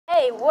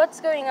Hey, what's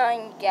going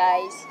on,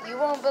 guys? You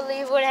won't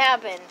believe what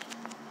happened.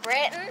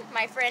 Bratton,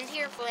 my friend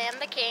here, Flam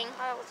the King.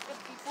 Hi, what's good,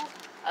 people?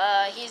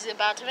 He's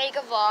about to make a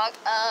vlog.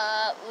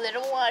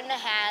 Little one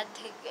had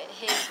to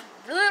his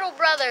little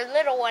brother,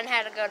 little one,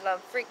 had to go to the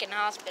freaking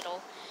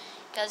hospital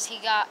because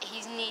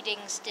he's needing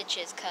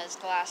stitches because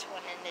glass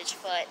went in his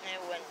foot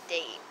and it went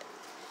deep.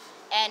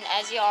 And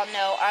as y'all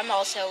know, I'm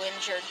also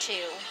injured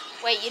too.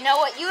 Wait, you know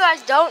what? You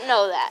guys don't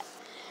know that.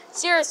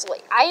 Seriously,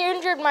 I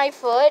injured my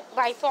foot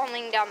by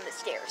falling down the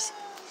stairs.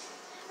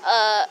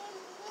 I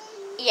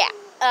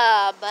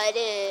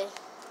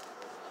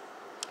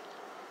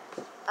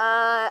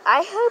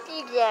hope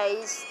you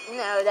guys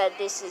know that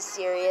this is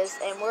serious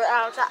and we're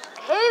outside.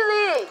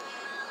 Haley!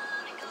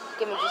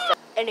 Give me just a...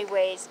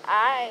 Anyways,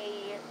 I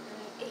am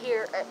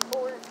here at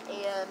court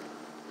and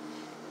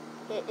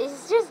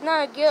it's just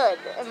not good.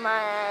 I'm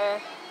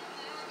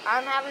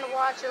having to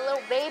watch a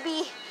little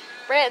baby,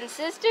 Bratton's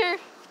sister.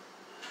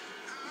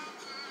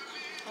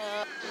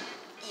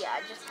 Yeah,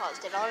 I just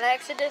paused it on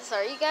accident.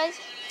 Sorry, you guys.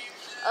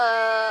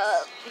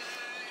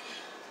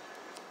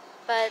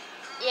 But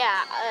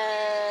yeah,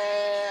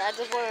 I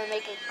just want to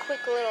make a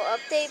quick little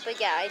update. But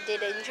yeah, I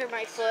did injure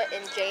my foot,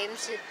 and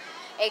James,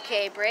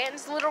 aka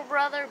Bratton's little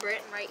brother,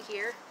 Bratton right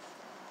here,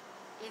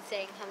 he's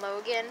saying hello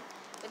again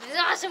with his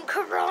awesome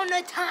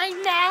Corona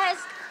time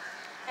mask.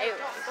 Hey,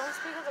 don't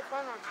speak of the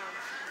Corona time.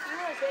 You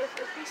realize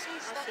if we say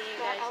stuff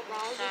out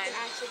loud, we can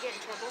actually get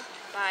in trouble.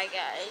 Bye,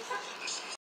 guys.